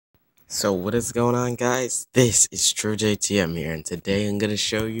So what is going on, guys? This is truejtm here, and today I'm going to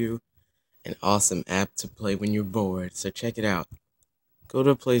show you an awesome app to play when you're bored. So check it out. Go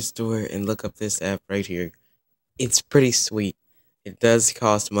to Play Store and look up this app right here. It's pretty sweet. It does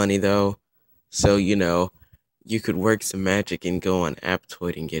cost money though, so you could work some magic and go on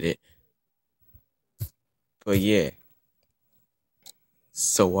Aptoid and get it. But yeah,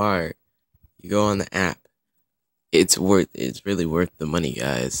 so why? You go on the app. It's really worth the money,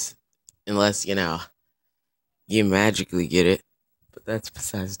 guys. Unless, you magically get it. But that's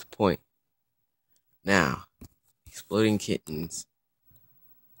besides the point. Now, Exploding Kittens.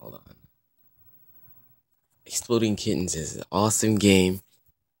 Hold on. Exploding Kittens is an awesome game.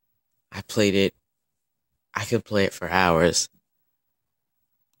 I played it. I could play it for hours.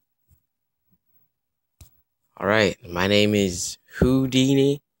 Alright, my name is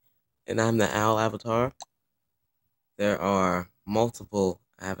Houdini, and I'm the owl avatar. There are multiple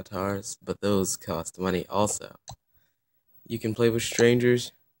avatars, but those cost money also. You can play with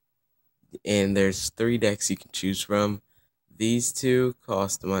strangers, and there's 3 decks you can choose from. These 2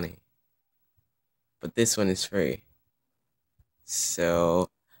 cost money, but this one is free. So,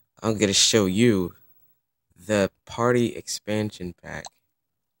 I'm going to show you the party expansion pack.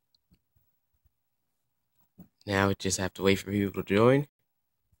 Now we just have to wait for people to join.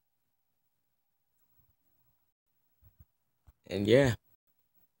 And yeah.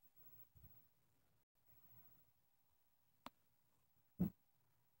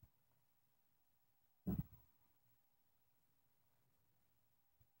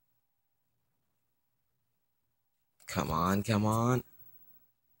 Come on, come on.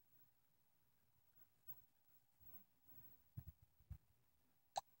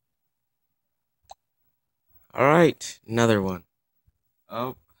 Alright, another one.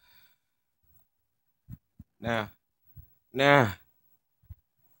 Oh. Nah. Nah.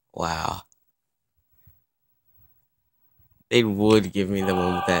 Wow. They would give me the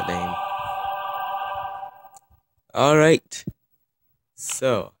one with that name. Alright.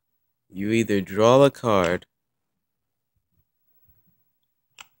 So, you either draw a card,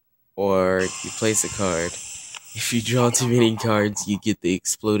 or you place a card. If you draw too many cards, you get the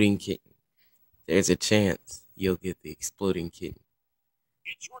exploding kitten. There's a chance you'll get the exploding kitten.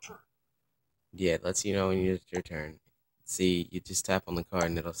 It's your turn. Yeah, it lets you know when it's your turn. See, you just tap on the card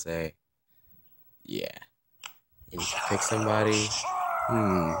and it'll say, yeah. And you can pick somebody.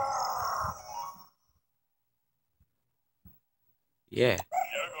 Yeah.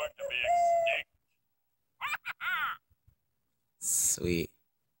 You're going to be extinct. Sweet.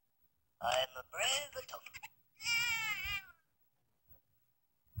 I'm a brave dog.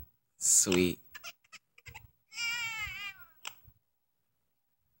 Sweet.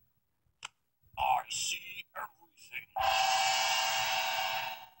 I see everything.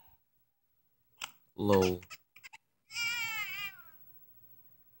 Lol.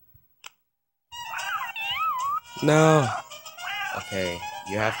 No. Okay,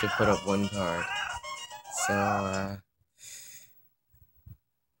 you have to put up 1 card. So,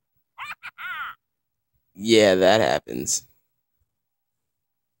 yeah, that happens.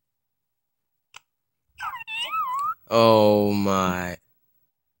 Oh my.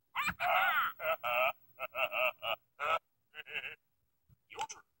 Your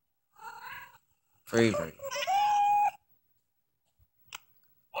turn. Bravery.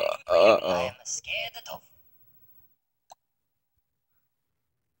 I am scared of.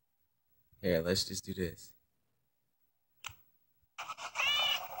 Here, let's just do this.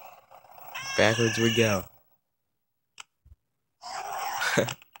 Backwards we go.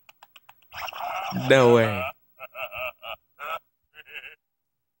 No way.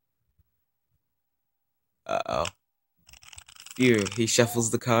 Uh-oh. Here, he shuffles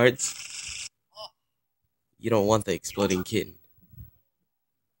the cards. You don't want the exploding kitten.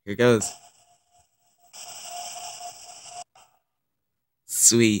 Here goes.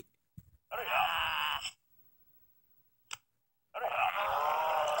 Sweet.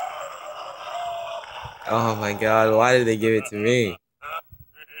 Oh my god, why did they give it to me?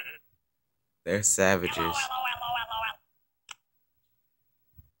 They're savages.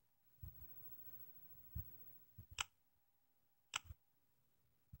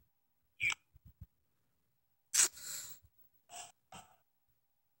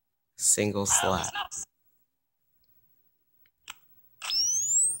 Single slap.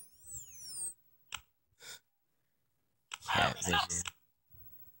 Cat vision.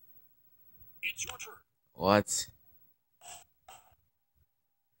 It's your turn. What?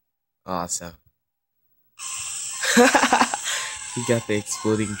 Awesome. He got the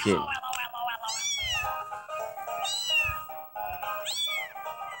exploding kitten.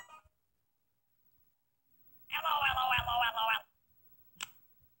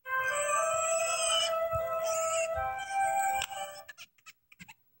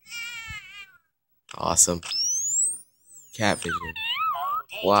 Awesome. Cat vision.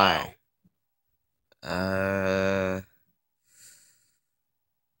 Why? A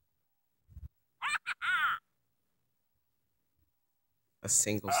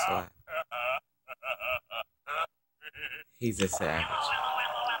single slap. He's a savage.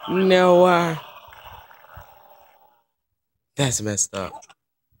 No, that's messed up.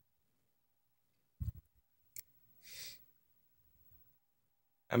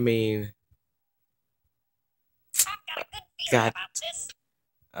 I mean, God.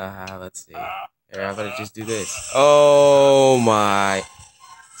 Let's see. Here, how about I just do this? Oh my.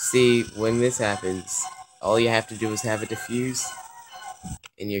 See, when this happens, all you have to do is have it diffuse,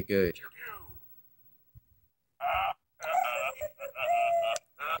 and you're good.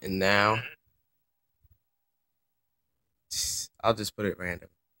 And now, I'll just put it random.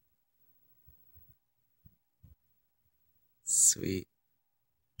 Sweet.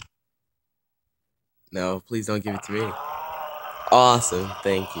 No, please don't give it to me. Awesome,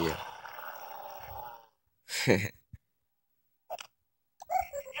 thank you.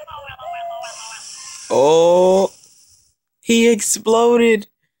 Oh, he exploded.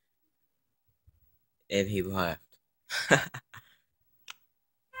 And he left.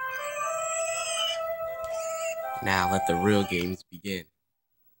 Now let the real games begin.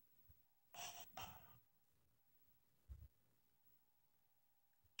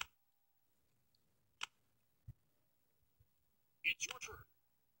 It's your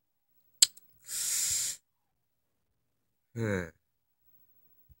turn.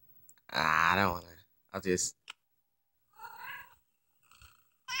 I don't wanna. I'll just.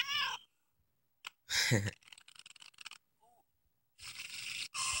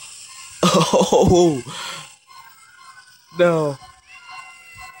 Oh no!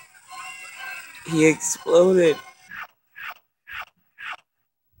 He exploded.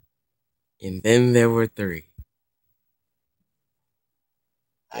 And then there were 3.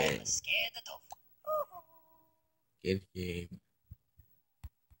 I'm scared of. Good game.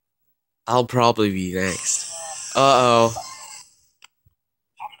 I'll probably be next. Uh-oh.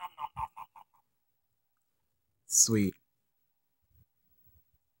 Sweet.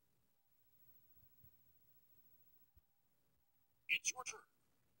 It's your turn.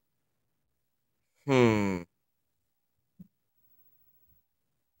 Hmm.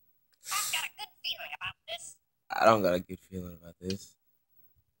 I've got a good feeling about this. I don't got a good feeling about this.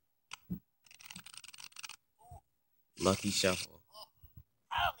 Lucky shuffle.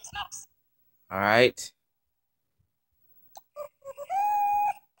 Holy smokes. Alright.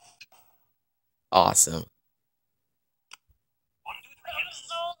 Awesome. 1, 2, 3. I'm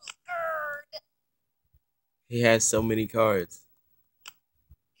so scared. He has so many cards.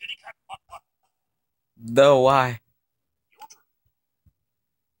 Kitty cat butt butt. No, why? Your turn.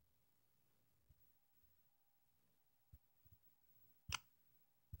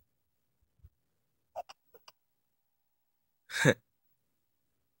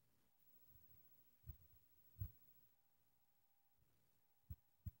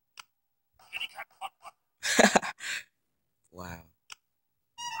 Kitty cat butt butt. Wow.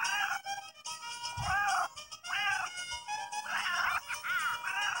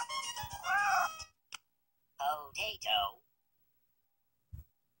 Potato.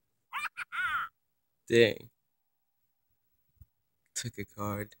 Dang. Took a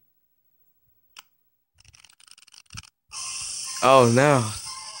card. Oh no.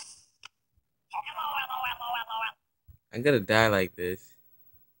 I'm gonna die like this.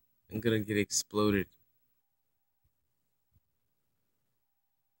 I'm gonna get exploded.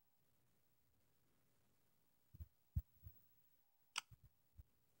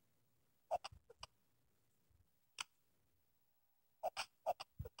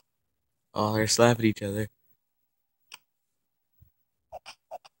 Oh, they're slapping each other.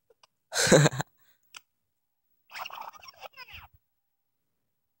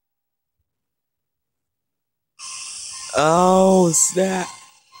 Oh, snap.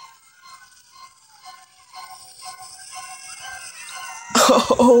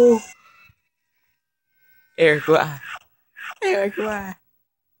 Oh, Eric, why? Eric, why?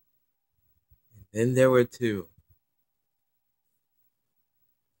 Then there were 2.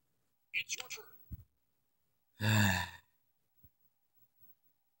 It's your turn.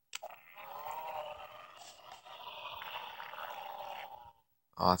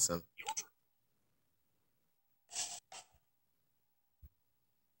 Awesome. Your turn.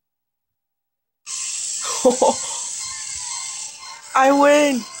 I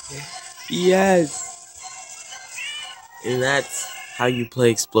win! Yes! And that's how you play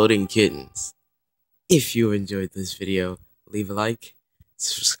Exploding Kittens. If you enjoyed this video, leave a like,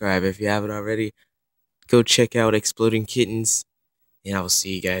 subscribe if you haven't already. Go check out Exploding Kittens, and I will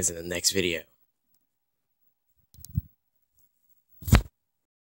see you guys in the next video.